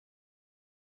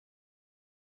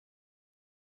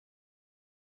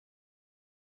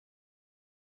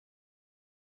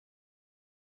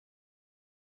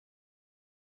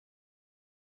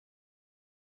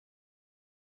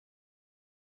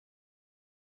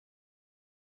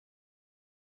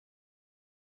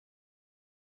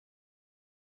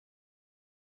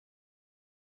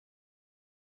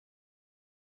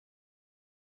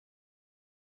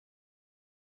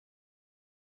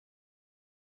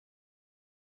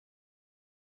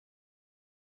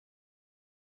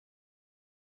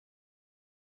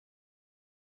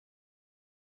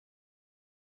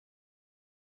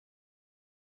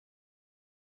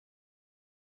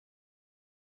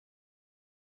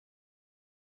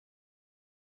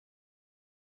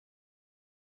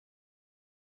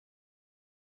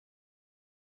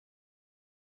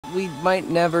we might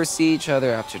never see each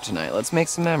other after tonight. Let's make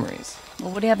some memories.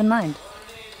 Well, what do you have in mind?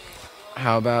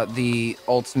 How about the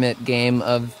ultimate game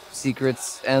of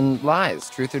secrets and lies,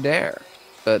 truth or dare,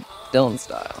 but Dylan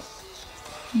style?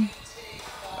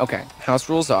 Okay, house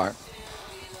rules are,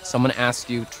 someone asks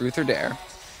you truth or dare,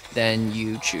 then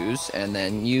you choose, and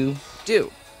then you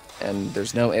do. And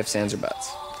there's no ifs, ands, or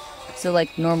buts. So,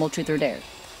 like, normal truth or dare.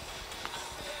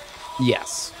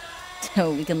 Yes.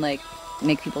 So we can, like,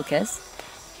 make people kiss?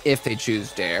 If they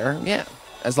choose dare, yeah.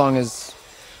 As long as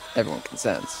everyone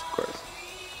consents, of course.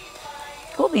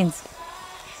 Cool beans.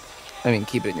 I mean,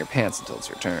 keep it in your pants until it's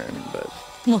your turn, but...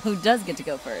 Well, who does get to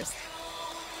go first?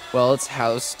 Well, it's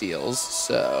house deals,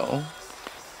 so...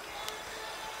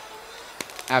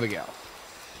 Abigail.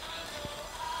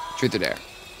 Truth or dare?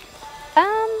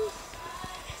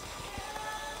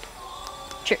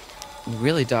 Truth. You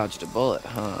really dodged a bullet,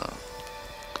 huh?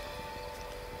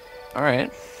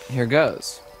 Alright, here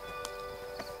goes.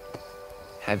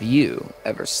 Have you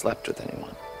ever slept with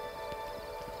anyone?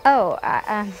 Oh,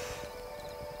 I...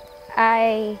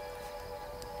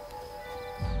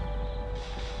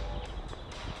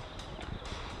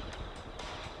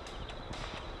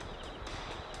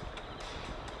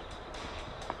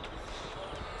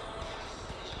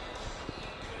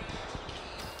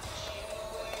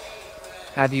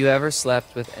 Have you ever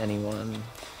slept with anyone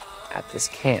at this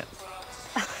camp?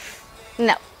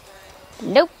 No.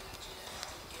 Nope.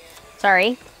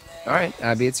 Sorry. Alright,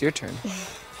 Abby, it's your turn.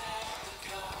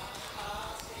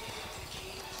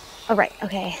 All right,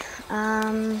 okay.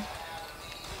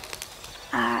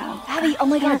 Abby, oh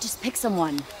my god, just pick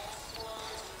someone.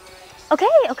 Okay.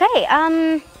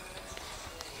 I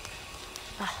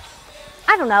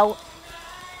don't know.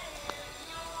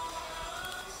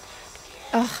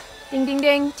 Ugh, ding ding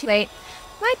ding, too late.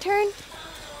 My turn.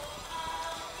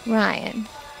 Ryan,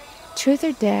 truth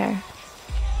or dare?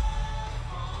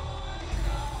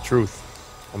 Truth.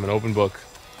 I'm an open book.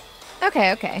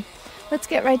 Okay. Let's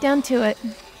get right down to it.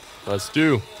 Let's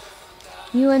do.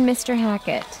 You and Mr.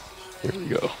 Hackett. Here we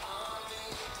go.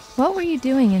 What were you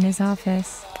doing in his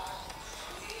office?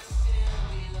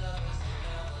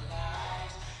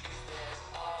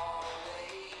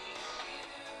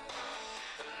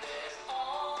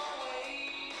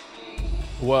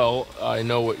 Well, I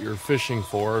know what you're fishing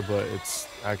for, but it's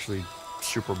actually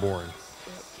super boring.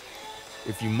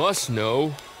 If you must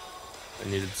know, I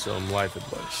needed some life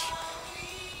advice.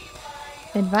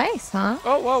 Advice, huh?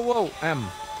 Oh, whoa.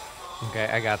 Okay,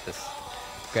 I got this.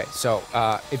 Okay, so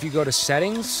if you go to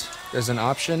settings, there's an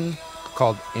option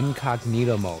called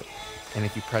incognito mode. And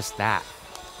if you press that,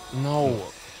 No,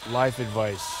 life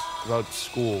advice about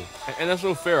school. And that's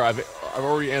no fair. I've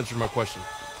already answered my question.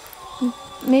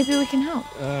 Maybe we can help.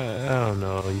 I don't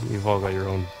know. You've all got your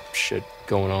own shit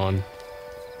going on.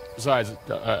 Besides,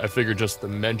 I figured just the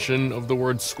mention of the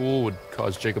word school would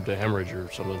cause Jacob to hemorrhage or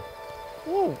something.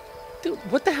 whoa, dude,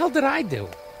 what the hell did I do?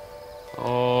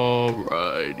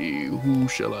 Alrighty, who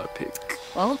shall I pick?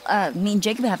 Well, me and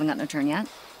Jacob haven't gotten a turn yet.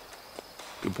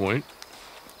 Good point.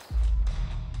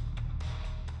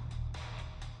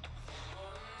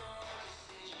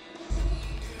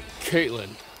 Caitlin,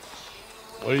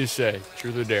 what do you say?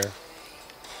 Truth or dare?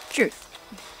 Truth.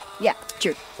 Yeah,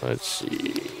 truth. Let's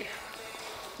see.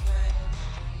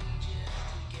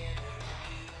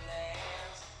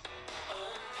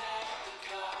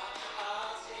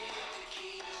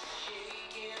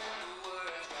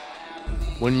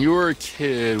 When you were a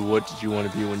kid, what did you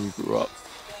want to be when you grew up?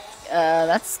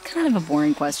 That's kind of a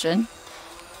boring question.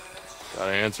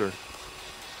 Gotta answer.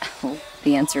 Well,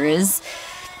 the answer is...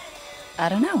 I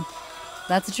don't know.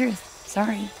 That's the truth.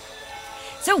 Sorry.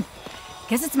 So,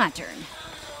 guess it's my turn.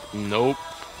 Nope.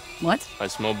 What? I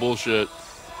smell bullshit.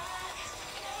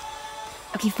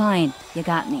 Okay, fine. You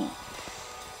got me.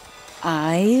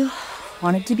 I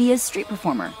wanted to be a street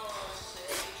performer.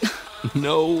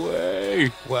 No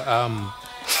way. Well,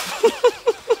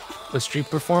 a street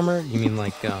performer? You mean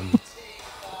like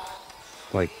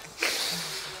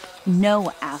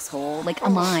No, asshole. Like a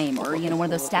mime or, one of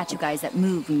those statue guys that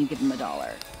move when you give them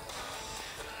 $1.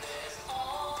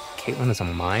 Caitlin is a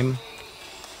mime?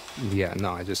 Yeah,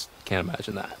 no, I just can't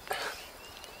imagine that.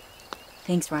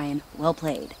 Thanks, Ryan. Well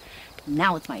played.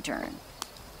 Now it's my turn.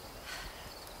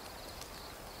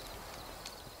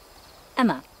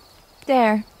 Emma.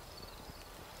 Dare.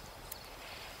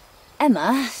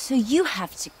 Emma, so you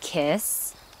have to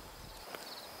kiss...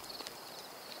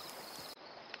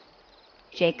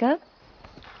 Jacob?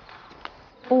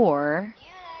 Or...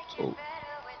 Oh.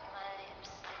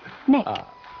 Nick.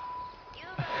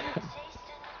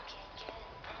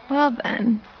 Well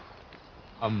then.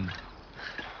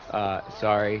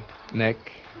 Sorry,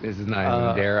 Nick. This is not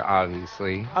even there,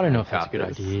 obviously. I don't know if that's a good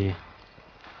idea.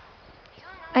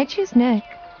 I choose Nick.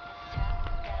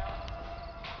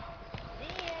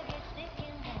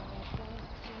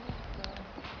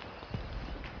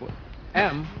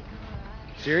 M?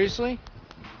 Seriously?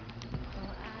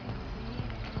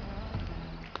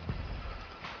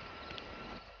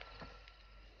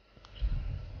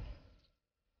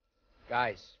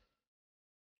 Guys.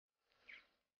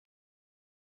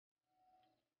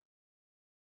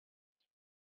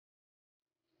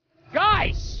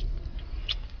 Guys!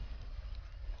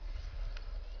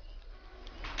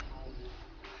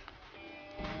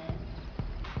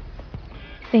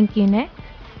 Thank you, Nick.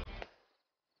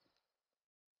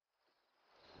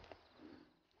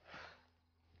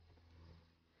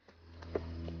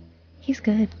 He's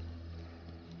good.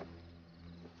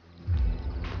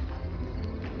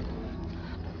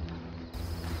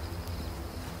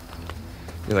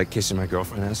 You like kissing my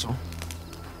girlfriend, asshole?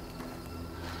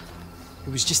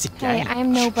 It was just a Hey, game.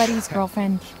 I'm nobody's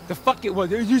girlfriend. The fuck it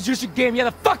was. It was just a game. Yeah,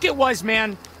 the fuck it was,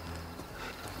 man.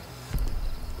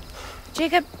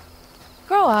 Jacob,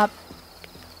 grow up.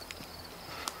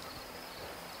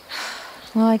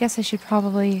 Well, I guess I should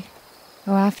probably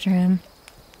go after him.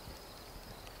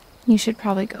 You should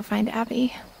probably go find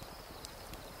Abby.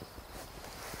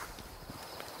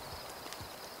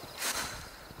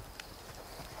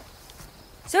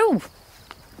 So,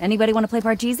 anybody want to play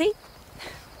Parcheesi?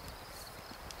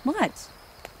 What?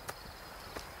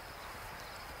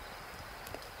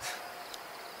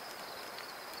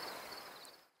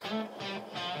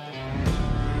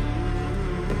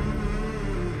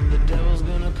 The devil's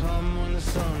gonna come when the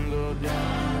sun goes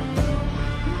down.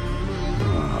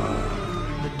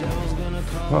 The devil's gonna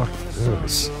come when the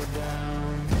sun goes down.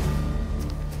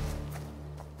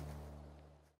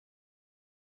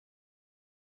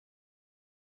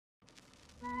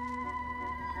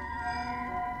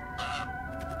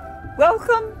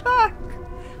 Welcome back.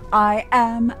 I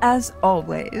am, as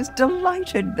always,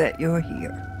 delighted that you're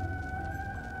here.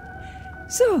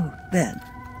 So, then,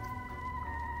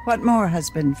 what more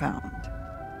has been found?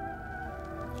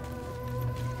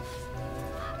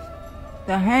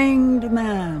 The Hanged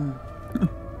Man.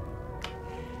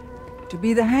 To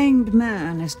be the Hanged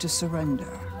Man is to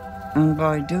surrender, and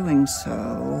by doing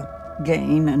so,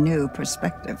 gain a new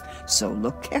perspective. So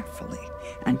look carefully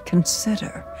and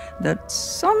consider that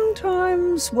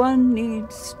sometimes one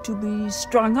needs to be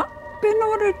strung up in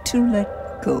order to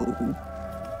let go.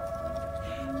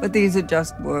 But these are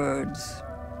just words.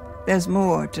 There's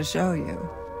more to show you,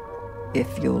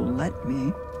 if you'll let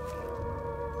me.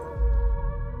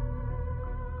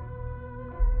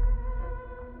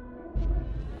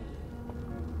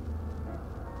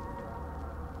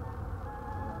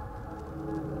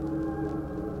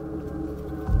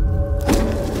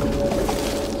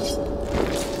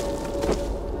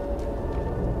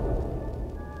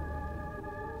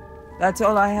 That's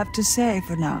all I have to say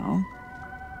for now.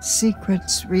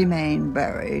 Secrets remain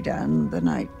buried and the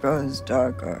night grows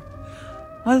darker.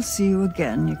 I'll see you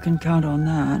again, you can count on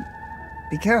that.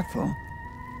 Be careful.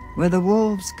 Where the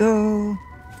wolves go,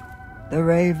 the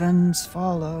ravens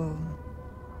follow.